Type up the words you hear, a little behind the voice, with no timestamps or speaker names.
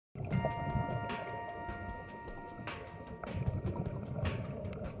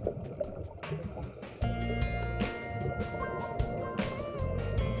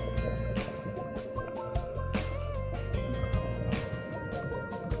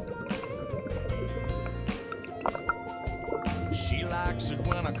likes it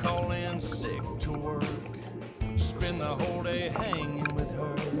when I call in sick to work. Spend the whole day hanging with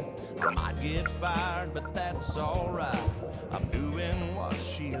her. I might get fired, but that's alright. I'm doing what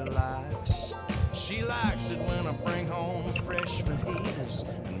she likes. She likes it when I bring home fresh fajitas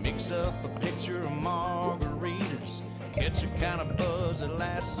and mix up a pitcher of margaritas. Catch a kind of buzz that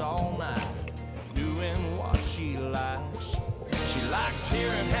lasts all night, doing what she likes. She likes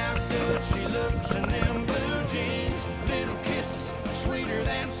hearing how good she looks in them blue jeans. Little kisses, sweeter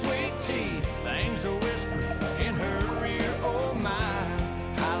than sweet tea. Things are whispered in her ear, oh my.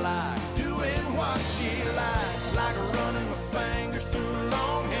 I like doing what she likes, like running my fingers through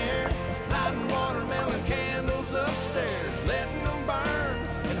long hair, lighting watermelon candles upstairs, letting them burn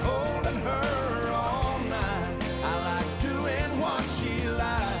and holding her all night. I like doing what she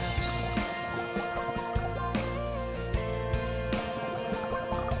likes.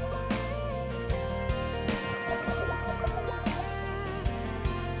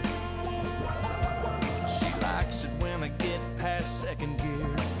 Second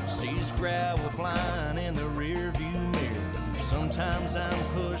gear, sees gravel flying in the rear view mirror. Sometimes I'm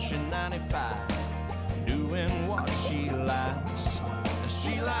pushing 95, doing what she likes.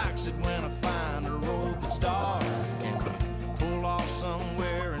 She likes it when I find a road that's dark and pull off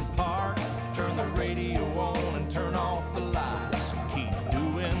somewhere and park. Turn the radio on and turn off the lights. Keep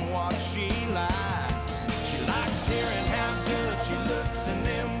doing what she likes. She likes hearing how good she looks in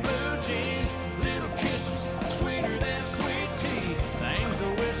them blue jeans. Little kisses, sweeter than sweet tea. Things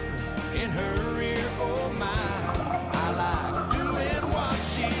are whispered in her ear, oh my. I like doing what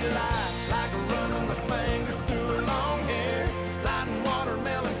she likes, like running my fingers through her long hair, lighting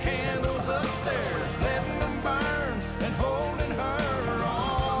watermelon candles upstairs, letting them burn and holding her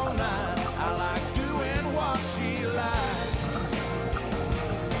all night. I like doing what she likes.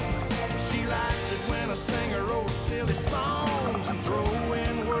 She likes it when I sing her old silly songs and throw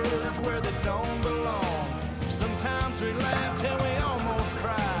in words where they don't belong. Sometimes we laugh till we almost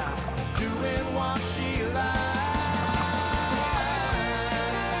cry, doing what she likes.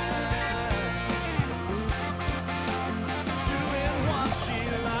 Doing what she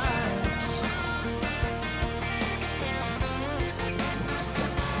likes.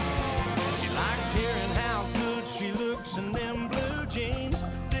 She likes hearing how good she looks in them blue jeans.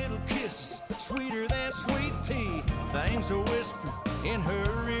 Little kisses, sweeter than sweet tea. Things are whispered in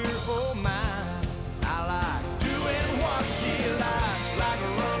her ear, oh my. I like doing what she likes, like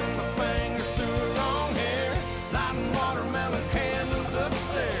running my fingers through her long hair, lighting watermelon candles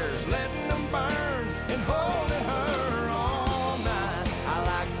upstairs, letting them burn and holding her all night. I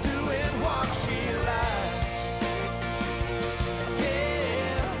like doing what she likes.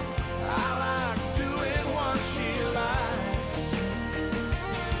 Yeah, I like doing what she likes.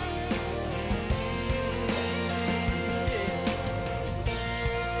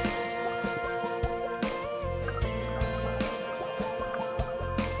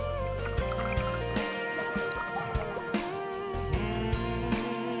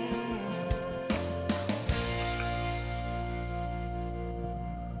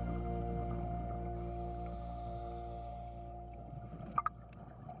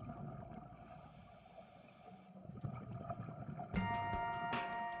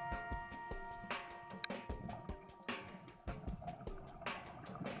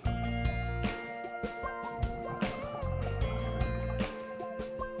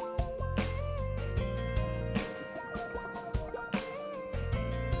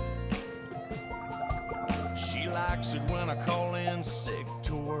 She likes it when I call in sick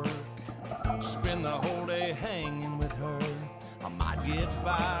to work. Spend the whole day hanging with her. I might get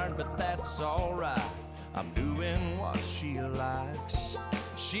fired, but that's alright. I'm doing what she likes.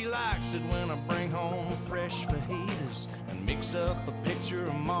 She likes it when I bring home fresh fajitas and mix up a pitcher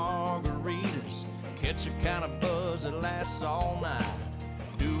of margaritas. Catch a kind of buzz that lasts all night,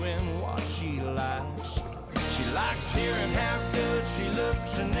 doing what she likes. She likes hearing how good she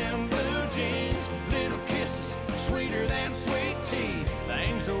looks in them blue jeans. Little kisses, sweeter than sweet tea.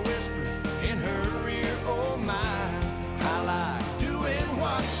 Things are whispered in her ear, oh my. I like doing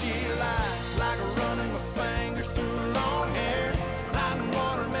what she likes, like running my fingers through her long hair, lighting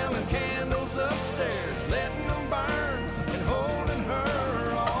watermelon candles upstairs, letting them burn and holding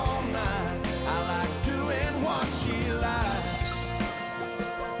her all night. I like doing what she likes.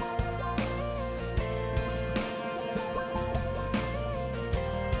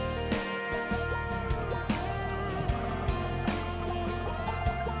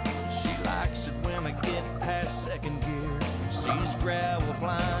 Second gear, sees gravel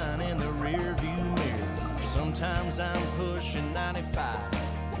flying in the rear view mirror. Sometimes I'm pushing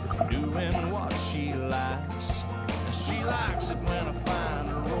 95, doing what she likes. She likes it when I find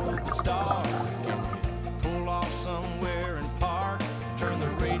her orbit stars.